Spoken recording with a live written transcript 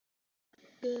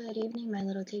Good evening, my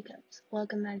little teacups.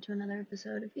 Welcome back to another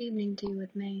episode of Evening Tea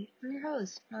with May. I'm your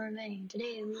host, Nora May.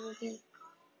 Today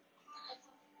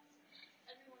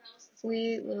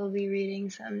we will be reading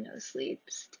some no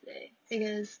sleeps today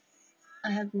because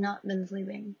I have not been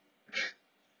sleeping.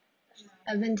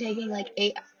 I've been taking like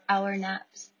 8-hour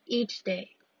naps each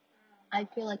day. I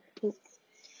feel like poop.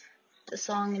 The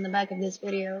song in the back of this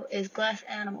video is Glass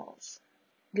Animals,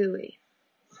 Gooey.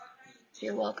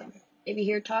 You're welcome. If you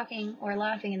hear talking or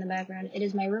laughing in the background, it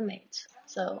is my roommates,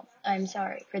 so I'm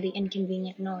sorry for the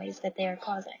inconvenient noise that they are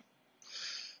causing.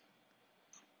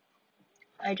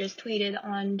 I just tweeted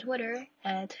on Twitter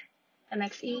at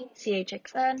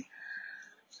MXECHXN.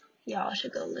 Y'all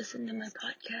should go listen to my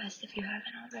podcast if you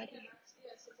haven't already.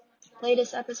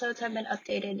 Latest episodes have been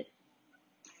updated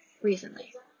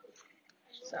recently.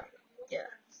 So, yeah.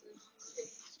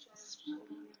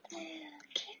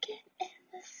 Kick it in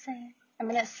the sand. I'm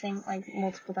gonna sing like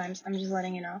multiple times. I'm just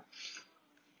letting you know.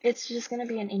 It's just gonna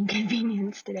be an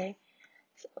inconvenience today.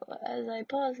 So as I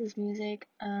pause this music,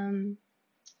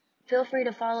 feel free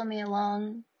to follow me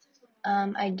along.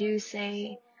 I do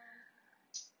say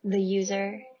the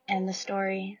user and the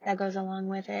story that goes along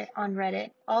with it on Reddit.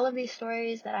 All of these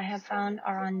stories that I have found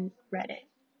are on Reddit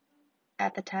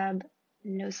at the tab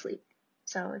No Sleep.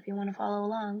 So if you want to follow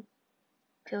along,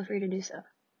 feel free to do so.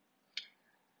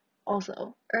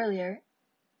 Also, earlier,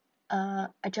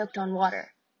 I choked on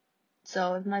water.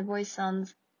 So if my voice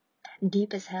sounds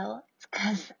deep as hell, it's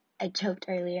because I choked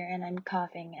earlier and I'm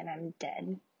coughing and I'm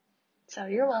dead. So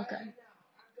you're welcome.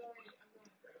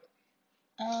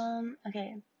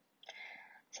 Okay.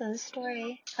 So this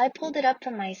story, I pulled it up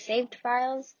from my saved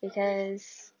files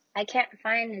because I can't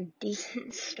find a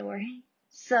decent story.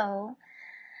 So,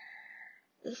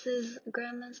 this is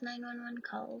Grandma's 911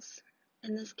 calls.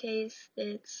 In this case,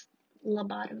 it's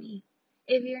lobotomy.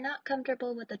 If you're not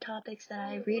comfortable with the topics that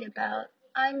I read about,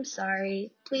 I'm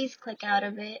sorry. Please click out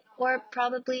of it or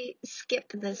probably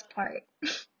skip this part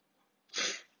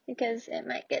because it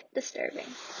might get disturbing.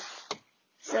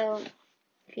 So,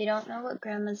 if you don't know what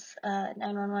Grandma's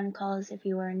 911 call is, if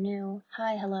you are new,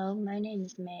 hi, hello, my name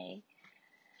is May.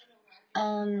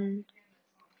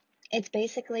 It's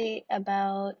basically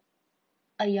about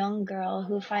a young girl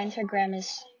who finds her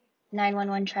grandma's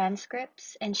 911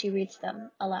 transcripts and she reads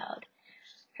them aloud.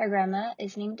 Her grandma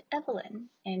is named Evelyn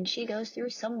and she goes through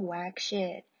some whack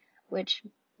shit, which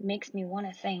makes me want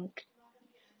to think,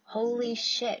 holy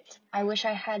shit, I wish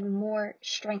I had more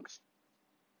strength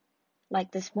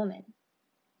like this woman,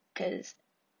 because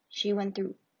she went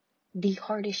through the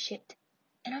hardest shit.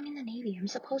 And I'm in the Navy. I'm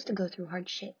supposed to go through hard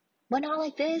shit. But not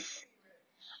like this.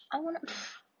 I wanna...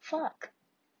 Fuck.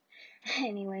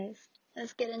 Anyways,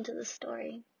 let's get into the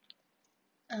story.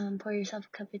 Pour yourself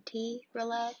a cup of tea,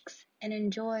 relax, and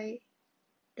enjoy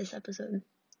this episode.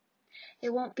 It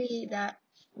won't be that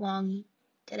long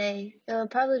today. It'll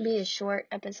probably be a short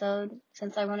episode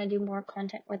since I want to do more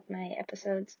content with my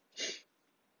episodes.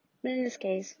 But in this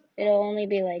case, it'll only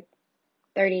be like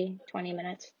 30, 20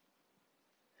 minutes.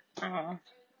 I don't know.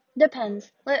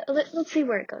 Depends. Let's see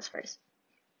where it goes first.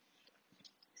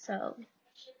 So,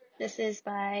 this is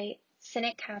by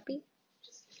Cynic Happy,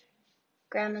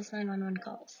 Grandma's 911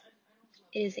 Calls.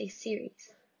 It is a series.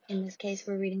 In this case,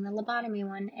 we're reading the lobotomy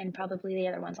one and probably the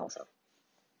other ones also.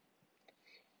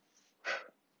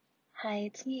 Hi,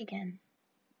 it's me again.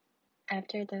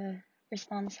 After the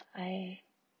response I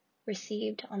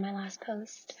received on my last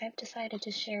post, I've decided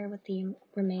to share with the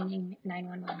remaining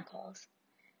 911 calls.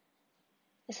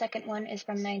 The second one is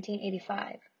from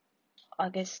 1985,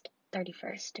 August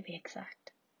 31st to be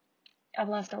exact. I've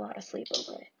lost a lot of sleep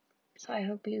over it, so I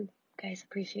hope you guys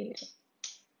appreciate it.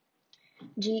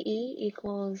 GE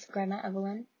equals Grandma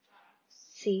Evelyn,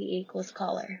 C equals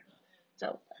caller.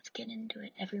 So let's get into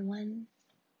it, everyone.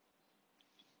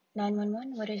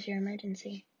 911, what is your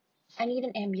emergency? I need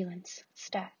an ambulance.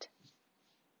 Stat.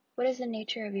 What is the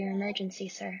nature of your emergency,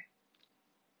 sir?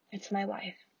 It's my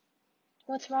wife.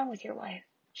 What's wrong with your wife?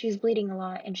 She's bleeding a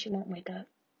lot and she won't wake up.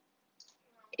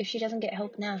 If she doesn't get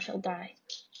help now, she'll die.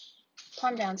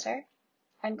 Calm down, sir.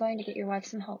 I'm going to get your wife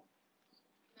some help.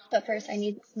 But first, I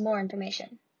need more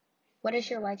information. What is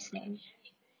your wife's name?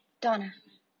 Donna.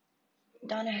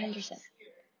 Donna Henderson.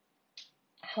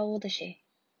 How old is she?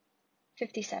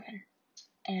 57.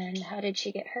 And how did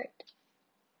she get hurt?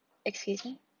 Excuse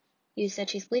me? You said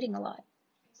she's bleeding a lot.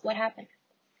 What happened?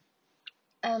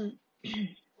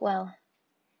 Well,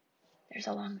 there's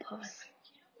a long pause.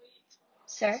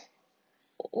 Sir?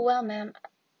 Well, ma'am,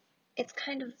 it's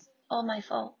kind of all my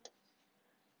fault.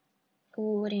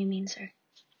 What do you mean, sir?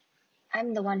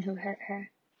 I'm the one who hurt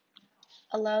her.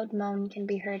 A loud moan can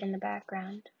be heard in the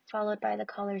background. followed by the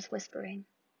caller's whispering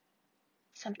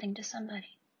something to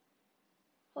somebody.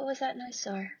 What was that noise,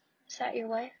 sir? Is that your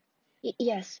wife?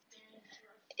 Yes.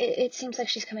 It seems like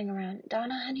she's coming around.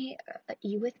 Donna, honey,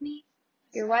 you with me?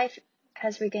 Your wife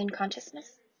has regained consciousness?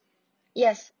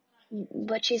 Yes,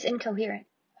 but she's incoherent.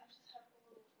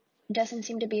 Doesn't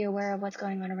seem to be aware of what's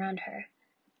going on around her.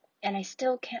 And I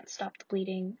still can't stop the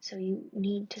bleeding, so you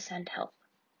need to send help.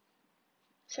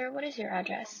 Sir, what is your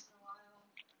address?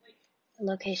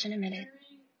 Location omitted.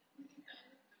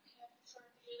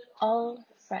 All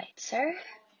right, sir.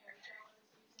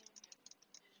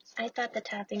 I thought the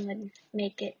tapping would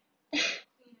make it.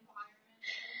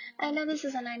 I know this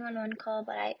is a 911 call,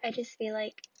 but I just feel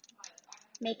like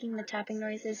making the tapping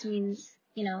noises means,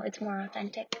 it's more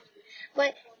authentic.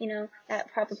 But,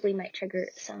 that probably might trigger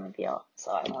some of y'all,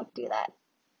 so I won't do that.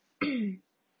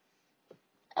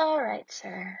 Alright,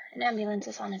 sir. An ambulance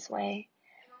is on its way.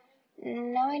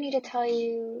 Now I need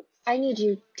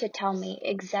you to tell me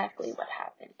exactly what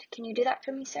happened. Can you do that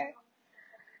for me, sir?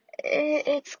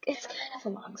 It's kind of a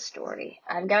long story.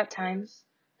 I've got time.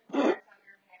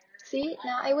 See,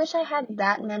 now I wish I had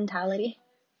that mentality.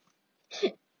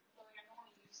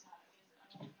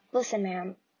 Listen,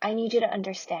 ma'am, I need you to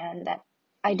understand that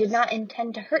I did not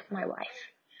intend to hurt my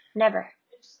wife. Never.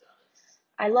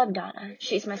 I love Donna.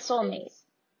 She's my soulmate.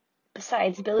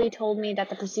 Besides, Billy told me that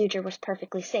the procedure was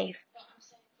perfectly safe.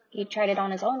 He tried it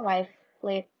on his own wife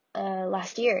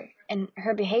last year, and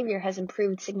her behavior has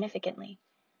improved significantly.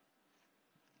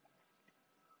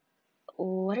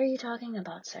 What are you talking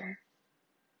about, sir?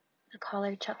 The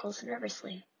caller chuckles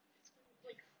nervously.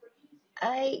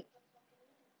 I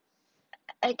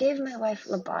gave my wife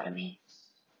lobotomy.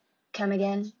 Come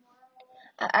again?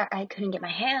 I couldn't get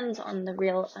my hands on the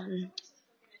real,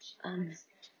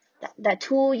 that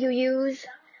tool you use,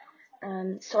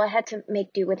 so I had to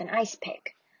make do with an ice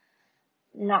pick.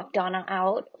 Knocked Donna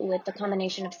out with the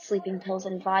combination of sleeping pills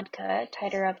and vodka,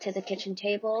 tied her up to the kitchen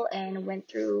table, and went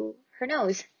through her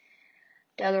nose.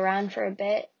 Dug around for a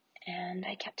bit, and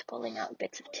I kept pulling out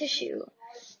bits of tissue.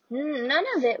 None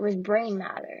of it was brain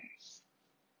matter.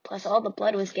 Plus, all the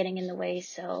blood was getting in the way,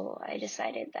 so I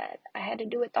decided that I had to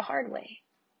do it the hard way.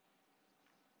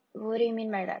 What do you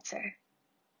mean by that, sir?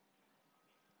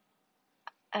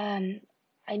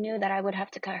 I knew that I would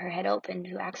have to cut her head open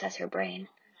to access her brain.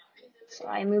 So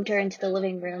I moved her into the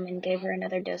living room and gave her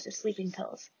another dose of sleeping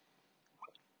pills.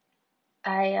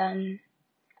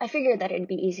 I figured that it'd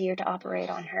be easier to operate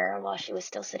on her while she was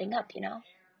still sitting up,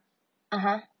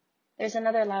 Uh-huh. There's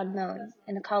another loud moan,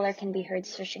 and the caller can be heard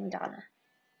swishing Donna.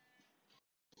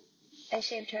 I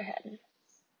shaved her head.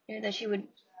 Knew that she would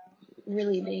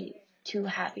really be too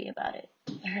happy about it.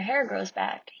 Her hair grows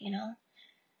back,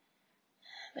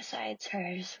 Besides,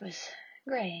 hers was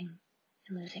graying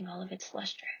and losing all of its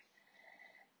luster.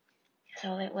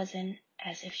 So it wasn't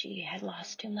as if she had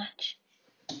lost too much.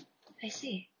 I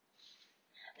see.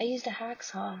 I used a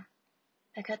hacksaw.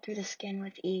 I cut through the skin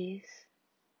with ease.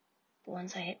 But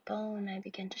once I hit bone, I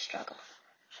began to struggle.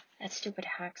 That stupid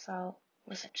hacksaw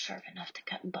wasn't sharp enough to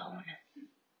cut bone.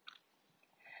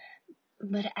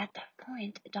 But at that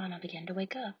point, Donna began to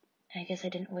wake up. I guess I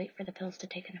didn't wait for the pills to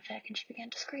take an effect, and she began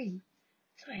to scream.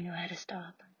 So I knew how to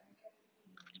stop.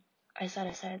 I set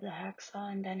aside the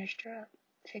hacksaw and bandaged her up,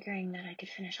 figuring that I could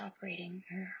finish operating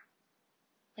her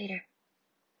later.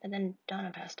 But then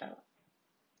Donna passed out,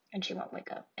 and she won't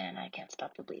wake up, and I can't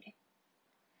stop the bleeding.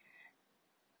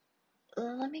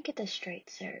 Let me get this straight,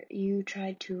 sir. You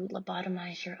tried to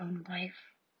lobotomize your own wife?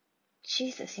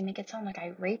 Jesus, you make it sound like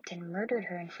I raped and murdered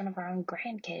her in front of our own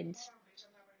grandkids.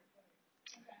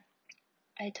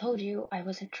 I told you I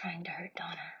wasn't trying to hurt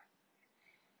Donna.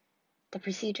 The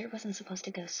procedure wasn't supposed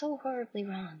to go so horribly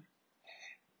wrong.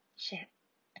 Shit.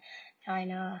 Now I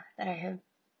know that I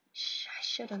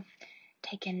should have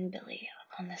taken Billy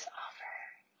up on this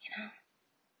offer,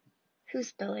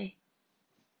 Who's Billy?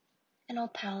 An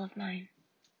old pal of mine.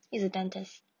 He's a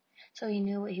dentist, so he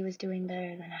knew what he was doing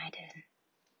better than I did.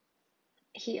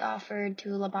 He offered to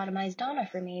lobotomize Donna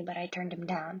for me, but I turned him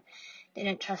down.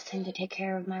 Didn't trust him to take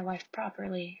care of my wife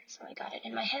properly, so I got it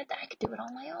in my head that I could do it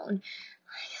on my own.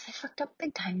 I guess I fucked up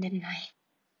big time, didn't I?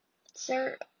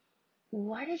 Sir,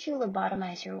 why did you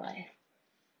lobotomize your wife?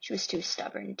 She was too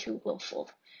stubborn, too willful.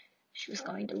 She was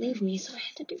going to leave me, so I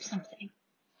had to do something.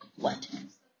 What?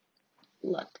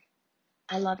 Look,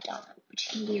 I love Donna, but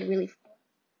she can be a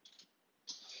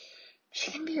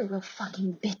real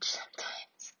fucking bitch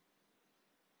sometimes.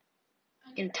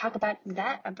 You gonna talk about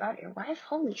that about your wife?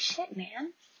 Holy shit,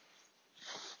 man.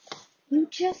 You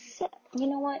just said, you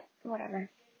know what? Whatever.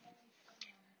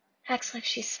 Acts like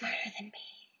she's smarter than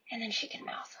me, and then she can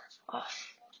mouth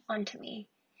off onto me.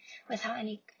 without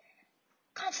any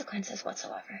consequences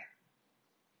whatsoever.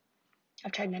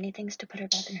 I've tried many things to put her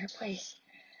back in her place,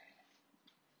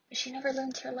 but she never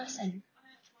learns her lesson.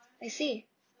 I see.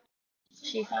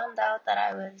 She found out that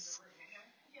I was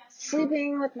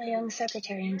sleeping with my young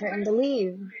secretary and threatened to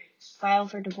leave, file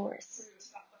for divorce.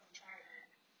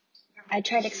 I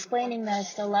tried explaining that I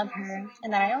still love her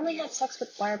and that I only had sex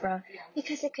with Barbara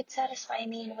because it could satisfy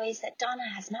me in ways that Donna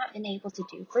has not been able to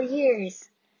do for years.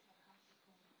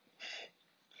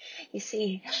 You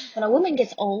see, when a woman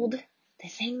gets old, the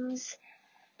things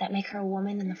that make her a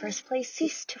woman in the first place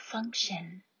cease to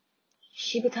function.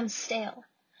 She becomes stale.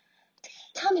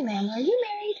 Tell me, ma'am, are you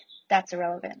married? That's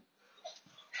irrelevant.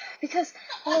 Because,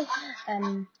 I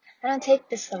don't take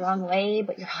this the wrong way,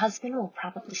 but your husband will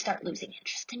probably start losing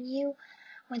interest in you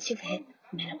once you've hit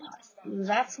menopause.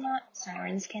 That's not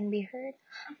sirens can be heard.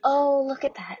 Oh, look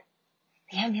at that.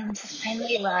 The ambulance has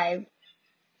finally arrived.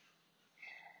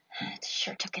 It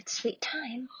sure took its sweet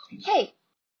time. Hey!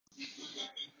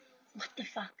 What the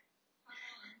fuck?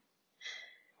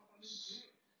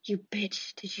 You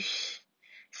bitch, did you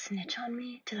snitch on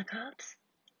me to the cops?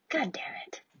 God damn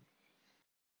it.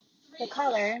 The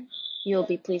caller, you'll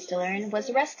be pleased to learn, was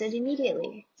arrested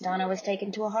immediately. Donna was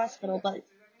taken to a hospital, but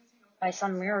by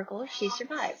some miracle, she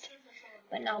survived,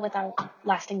 but not without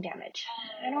lasting damage.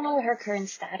 I don't know what her current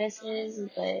status is,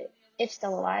 but if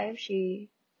still alive, she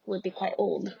would be quite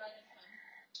old.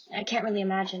 I can't really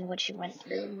imagine what she went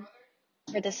through.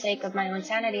 For the sake of my own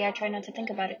sanity, I try not to think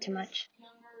about it too much.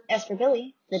 As for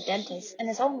Billy, the dentist, and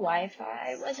his own wife,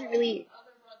 I wasn't really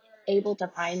able to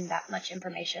find that much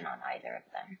information on either of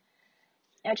them.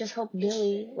 I just hope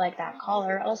Billy, like that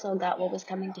caller, also got what was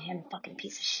coming to him, fucking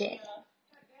piece of shit.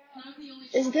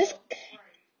 Is this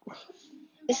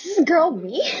girl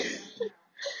me?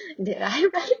 Did I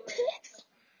write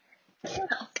this?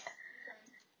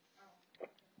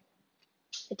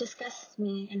 It disgusts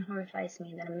me and horrifies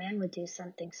me that a man would do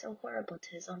something so horrible to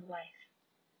his own wife.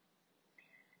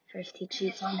 First he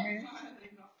cheats on her,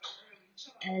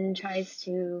 and tries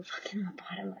to fucking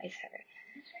lobotomize her.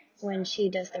 When she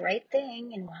does the right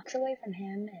thing and walks away from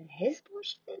him and his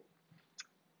bullshit,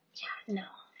 yeah, no,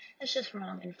 that's just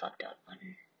wrong and fucked up on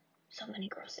so many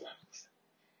gross levels.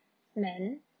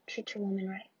 Men, treat your woman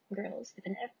right. Girls,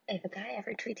 if a guy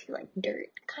ever treats you like dirt,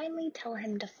 kindly tell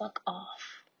him to fuck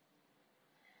off.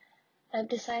 I've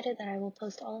decided that I will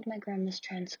post all of my grandma's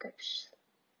transcripts.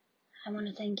 I want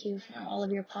to thank you for all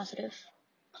of your positive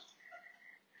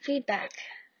feedback,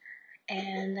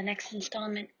 and the next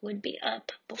installment would be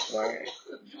up before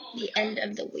the end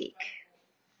of the week.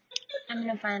 I'm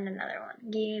gonna find another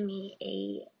one. Give me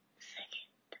a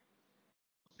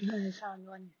second. I found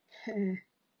one.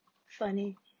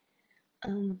 Funny.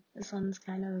 This one's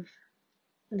kind of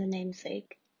the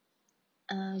namesake.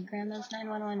 Grandma's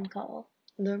 911 call.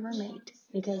 The roommate,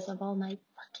 because of all my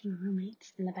fucking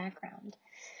roommates in the background.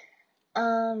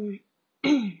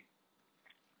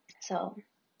 So,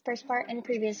 first part and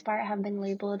previous part have been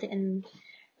labeled in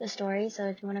the story, so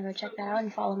if you want to go check that out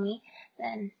and follow me,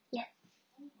 then, yeah,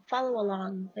 follow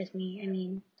along with me. I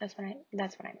mean, that's what I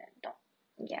meant.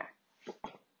 Yeah.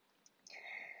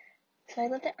 So I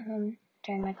lived at home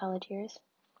during my college years,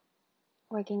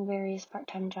 working various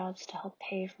part-time jobs to help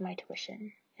pay for my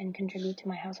tuition and contribute to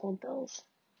my household bills,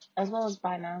 as well as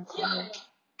buy my own clothes.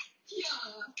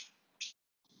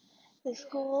 The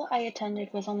school I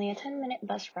attended was only a 10-minute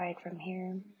bus ride from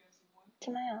here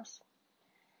to my house.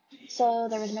 So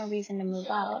there was no reason to move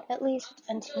out, at least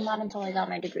not until I got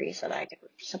my degree so that I could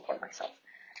support myself.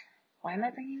 Why am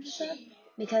I bringing this up?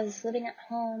 Because living at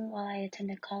home while I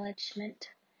attended college meant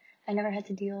I never had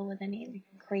to deal with any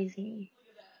crazy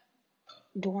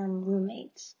dorm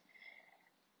roommates.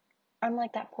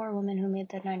 Unlike that poor woman who made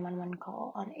the 911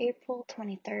 call on April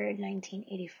 23rd,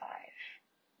 1985.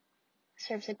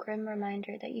 Serves a grim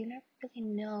reminder that you never really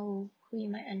know who you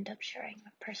might end up sharing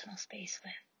a personal space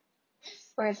with,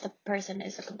 or if the person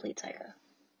is a complete psycho.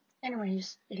 Anyway,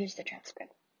 here's the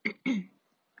transcript.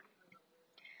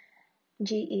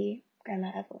 G.E., Grandma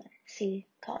Evelyn. C,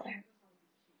 caller.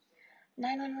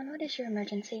 911, what is your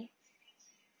emergency?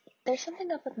 There's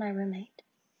something up with my roommate.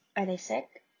 Are they sick?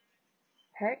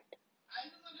 Hurt?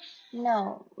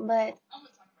 No, but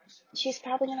she's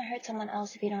probably gonna hurt someone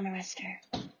else if you don't arrest her.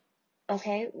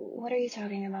 Okay, what are you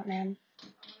talking about, ma'am?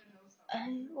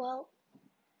 Well,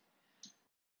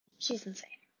 she's insane.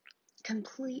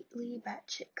 Completely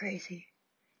batshit crazy.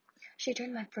 She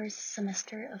turned my first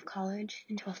semester of college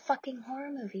into a fucking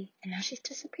horror movie, and now she's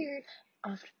disappeared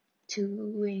off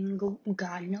doing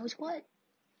God knows what.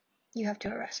 You have to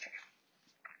arrest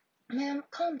her. Ma'am,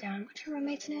 calm down. What's your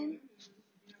roommate's name?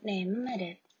 Name,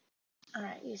 admitted.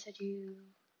 Alright, you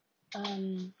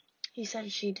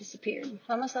said she disappeared.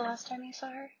 When was the last time you saw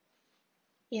her?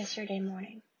 Yesterday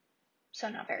morning, so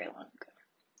not very long ago.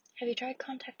 Have you tried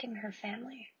contacting her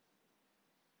family?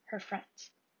 Her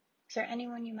friends? Is there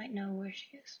anyone you might know where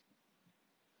she is?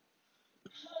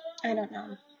 I don't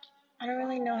know. I don't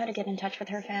really know how to get in touch with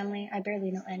her family. I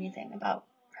barely know anything about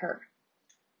her.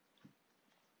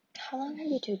 How long have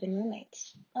you two been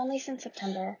roommates? Only since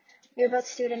September. You're both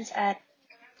students at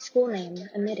school name,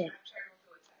 admitted.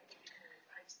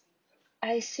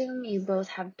 I assume you both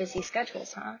have busy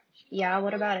schedules, huh? Yeah,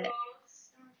 what about it?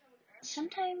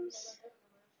 Sometimes,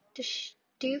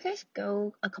 do you guys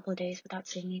go a couple of days without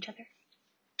seeing each other?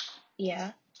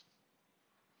 Yeah.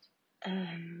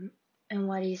 And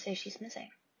why do you say she's missing?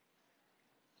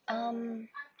 Um,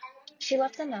 she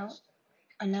left a note.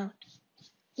 A note?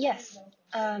 Yes.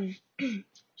 She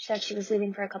said she was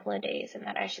leaving for a couple of days and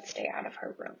that I should stay out of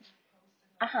her room.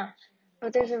 Uh-huh.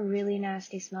 But there's a really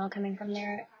nasty smell coming from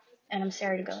there, and I'm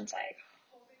scared to go inside.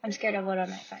 I'm scared of what I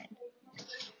might find.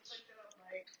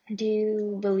 Do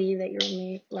you believe that your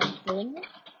roommate left willingly?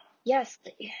 Yes.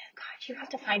 God, you have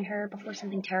to find her before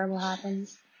something terrible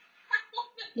happens.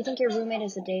 You think your roommate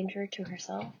is a danger to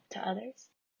herself, to others?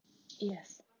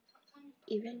 Yes.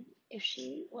 Even if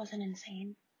she wasn't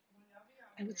insane,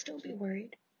 I would still be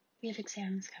worried. We have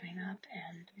exams coming up,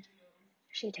 and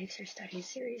she takes her studies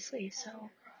seriously, so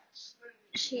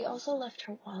she also left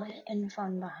her wallet and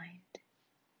phone behind.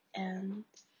 And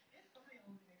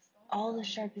all the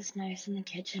sharpest knives in the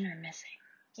kitchen are missing.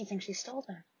 You think she stole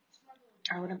them?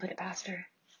 I wouldn't put it past her.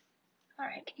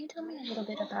 Alright, can you tell me a little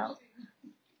bit about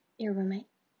your roommate?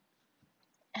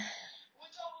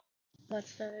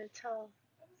 What's there to tell?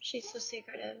 She's so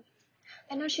secretive.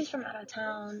 I know she's from out of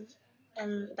town,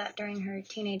 and that during her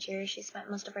teenage years she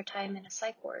spent most of her time in a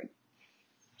psych ward.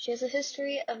 She has a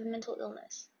history of mental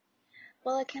illness.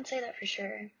 Well, I can't say that for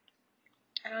sure.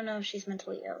 I don't know if she's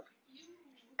mentally ill.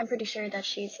 I'm pretty sure that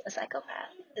she's a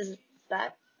psychopath. Is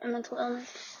that a mental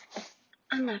illness?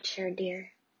 I'm not sure,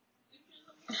 dear.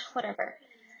 Whatever.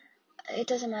 It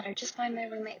doesn't matter. Just find my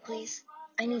roommate, please.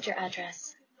 I need your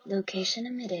address. Location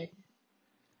omitted.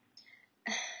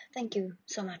 Thank you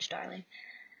so much, darling.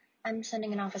 I'm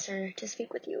sending an officer to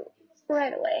speak with you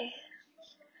right away.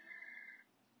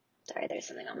 Sorry, there's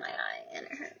something on my eye and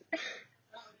it hurt.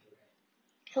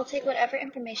 He'll take whatever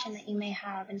information that you may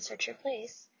have and search your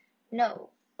place. No,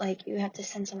 like you have to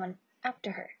send someone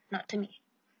after her, not to me.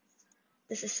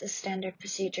 This is a standard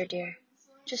procedure, dear.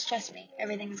 Just trust me,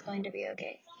 everything is going to be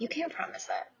okay. You can't promise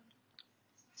that.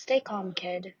 Stay calm,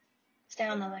 kid. Stay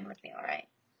on the line with me, alright?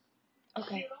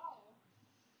 Okay.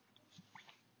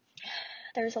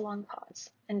 There is a long pause,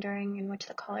 and in which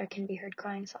the caller can be heard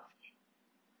crying softly.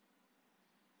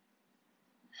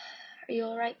 Are you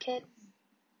alright, kid?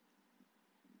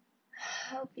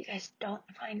 I hope you guys don't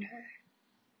find her.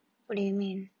 What do you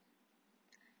mean?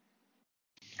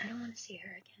 I don't want to see her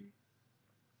again.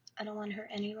 I don't want her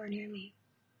anywhere near me.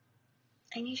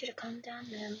 I need you to calm down,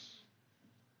 ma'am.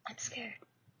 I'm scared.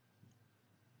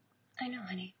 I know,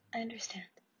 honey. I understand.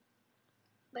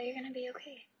 But you're gonna be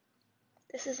okay.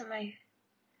 This isn't my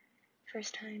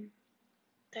first time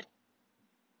that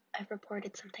I've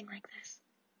reported something like this.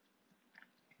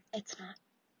 It's not.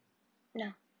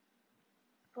 No.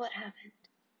 What happened?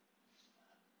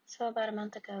 So about a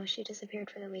month ago, she disappeared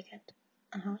for the weekend.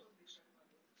 Uh-huh.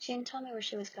 She didn't tell me where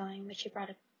she was going, but she brought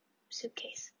a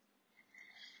suitcase.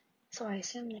 So I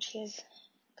assumed that she is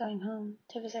going home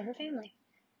to visit her family.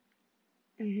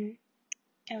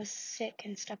 I was sick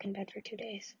and stuck in bed for 2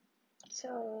 days.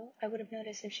 So I would have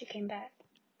noticed if she came back,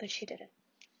 but she didn't.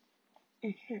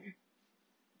 I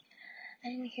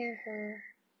didn't hear her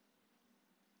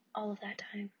all of that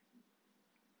time.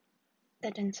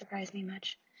 That didn't surprise me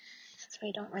much, since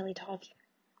we don't really talk,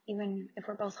 even if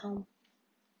we're both home.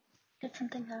 Did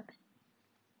something happen?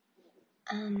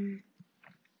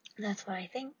 That's what I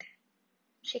think.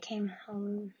 She came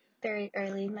home very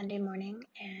early Monday morning,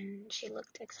 and she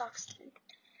looked exhausted.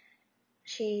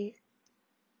 She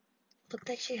looked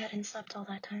like she hadn't slept all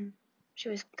that time. She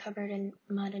was covered in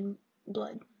mud and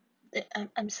blood.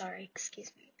 I'm sorry,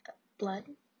 excuse me. Blood?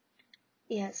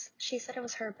 Yes, she said it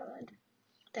was her blood.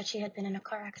 That she had been in a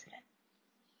car accident.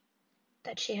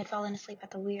 That she had fallen asleep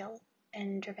at the wheel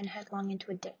and driven headlong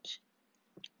into a ditch.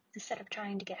 Instead of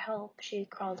trying to get help, she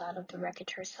crawled out of the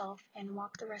wreckage herself and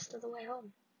walked the rest of the way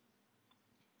home.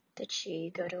 Did she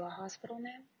go to a hospital,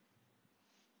 ma'am?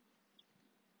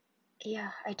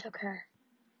 Yeah, I took her.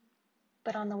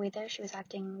 But on the way there, she was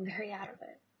acting very out of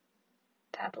it,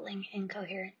 babbling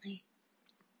incoherently.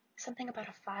 Something about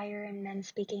a fire and men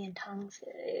speaking in tongues.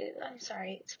 I'm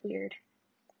sorry, it's weird.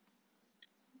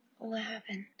 What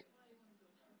happened?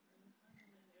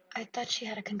 I thought she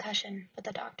had a concussion, but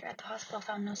the doctor at the hospital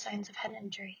found no signs of head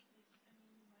injury.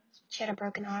 She had a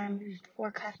broken arm and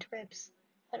 4 cracked ribs,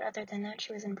 but other than that,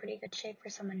 she was in pretty good shape for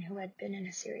someone who had been in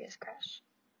a serious crash.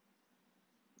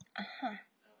 Uh-huh.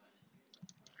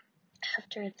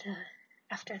 After the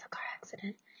car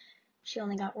accident, she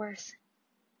only got worse.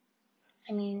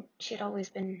 I mean, she had always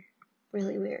been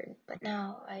really weird, but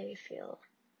now I feel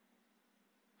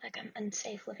like I'm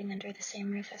unsafe living under the same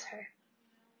roof as her.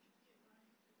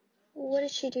 What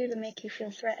did she do to make you feel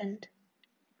threatened?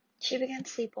 She began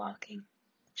sleepwalking.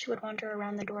 She would wander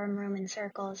around the dorm room in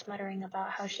circles, muttering about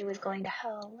how she was going to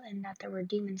hell and that there were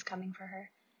demons coming for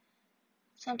her.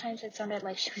 Sometimes it sounded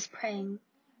like she was praying.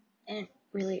 I didn't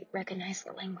really recognize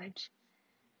the language.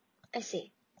 I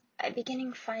see. I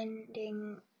began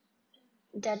finding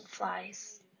dead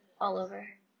flies all over,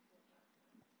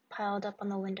 piled up on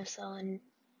the windowsill and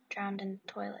drowned in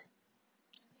the toilet.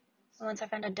 And once I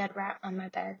found a dead rat on my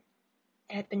bed.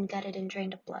 It had been gutted and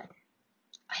drained of blood.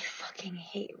 I fucking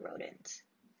hate rodents.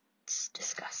 It's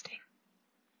disgusting.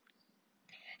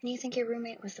 And you think your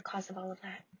roommate was the cause of all of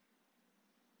that?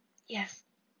 Yes.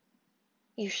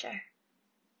 You sure?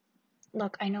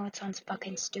 Look, I know it sounds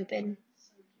fucking stupid,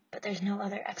 but there's no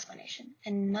other explanation,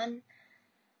 and none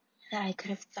that I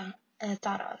could have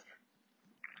thought of.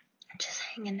 Just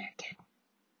hang in there, kid.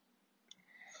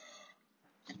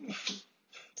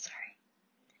 Sorry.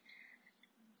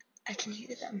 I can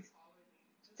hear them.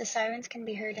 The sirens can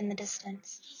be heard in the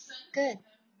distance. Good.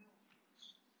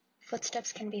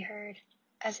 Footsteps can be heard,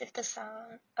 as if the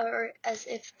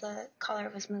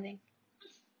collar was moving.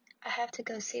 I have to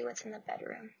go see what's in the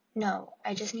bedroom. No,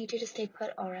 I just need you to stay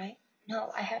put, alright?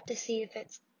 No, I have to see if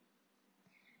it's...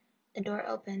 The door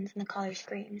opens and the caller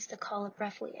screams. The call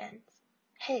abruptly ends.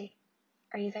 Hey,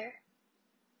 are you there?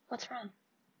 What's wrong?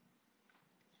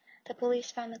 The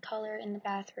police found the caller in the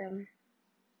bathroom,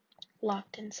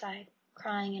 locked inside,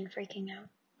 crying and freaking out.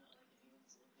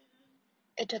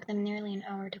 It took them nearly an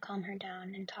hour to calm her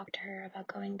down and talk to her about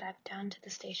going back down to the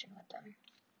station with them.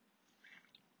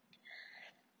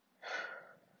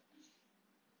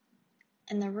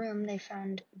 In the room, they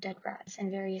found dead rats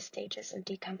in various stages of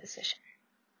decomposition,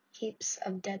 heaps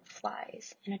of dead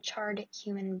flies, and a charred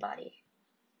human body.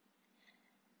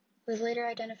 It was later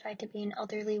identified to be an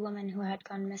elderly woman who had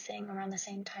gone missing around the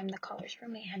same time the caller's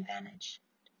roommate had vanished.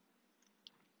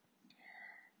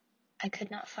 I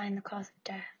could not find the cause of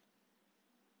death.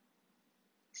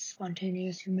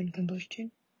 Spontaneous human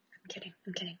combustion?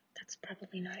 I'm kidding. That's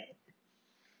probably not it.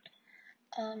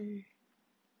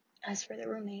 As for the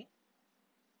roommate,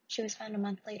 she was found a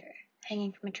month later,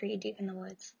 hanging from a tree deep in the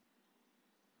woods.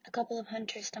 A couple of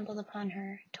hunters stumbled upon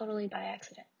her, totally by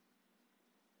accident.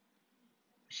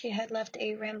 She had left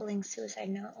a rambling suicide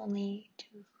note only to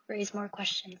raise more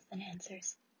questions than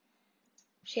answers.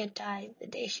 She had died the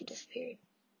day she disappeared.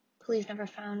 Police never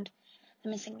found the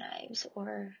missing knives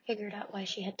or figured out why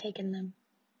she had taken them.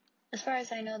 As far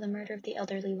as I know, the murder of the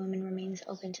elderly woman remains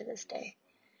open to this day.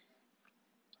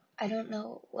 I don't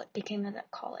know what became of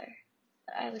that caller,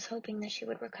 but I was hoping that she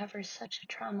would recover such a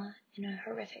trauma in a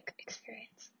horrific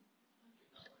experience.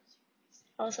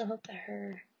 I also hope that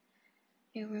her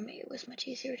new roommate was much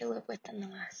easier to live with than the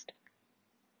last.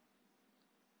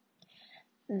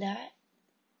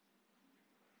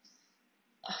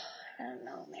 I don't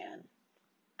know, man.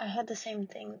 I had the same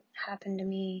thing happen to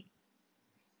me,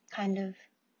 kind of.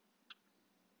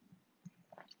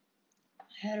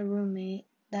 I had a roommate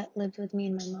that lived with me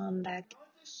and my mom back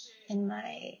in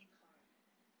my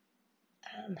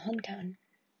hometown.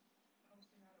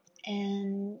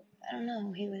 And I don't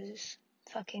know, he was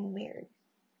fucking weird.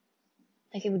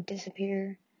 Like, he would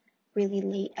disappear really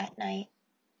late at night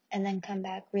and then come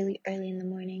back really early in the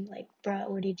morning. Like, bruh,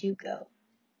 where did you go?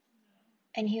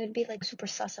 And he would be like super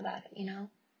sus about it, you know?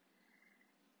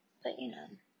 But,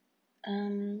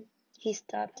 he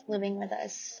stopped living with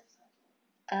us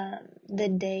the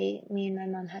day me and my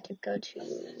mom had to go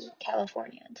to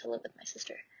California to live with my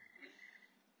sister.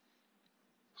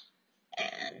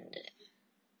 And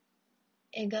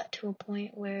it got to a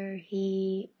point where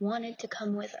he wanted to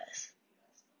come with us.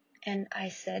 And I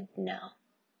said no.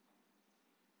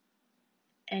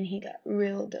 And he got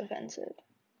real defensive.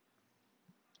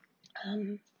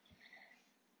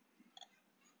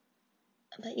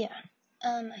 But yeah,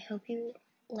 I hope you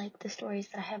like the stories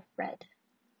that I have read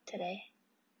today.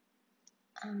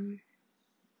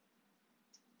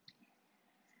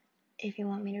 If you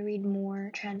want me to read more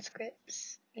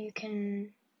transcripts, you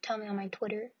can tell me on my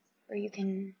Twitter, or you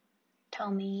can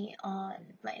tell me on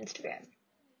my Instagram,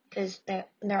 because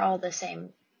they're all the same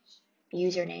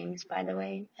usernames, by the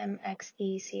way.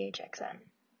 MXECHXN.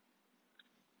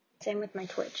 Same with my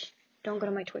Twitch. Don't go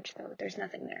to my Twitch though. There's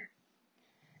nothing there.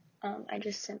 I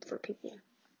just simp for people.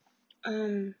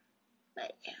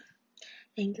 But yeah.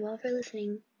 Thank you all for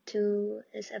listening to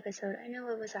this episode. I know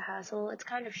it was a hassle. It's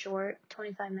kind of short,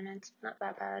 25 minutes, not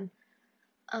that bad.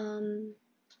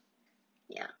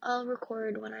 Yeah, I'll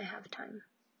record when I have time.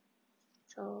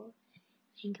 So,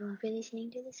 thank you all for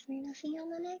listening to this, and I'll see you on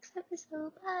the next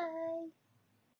episode. Bye!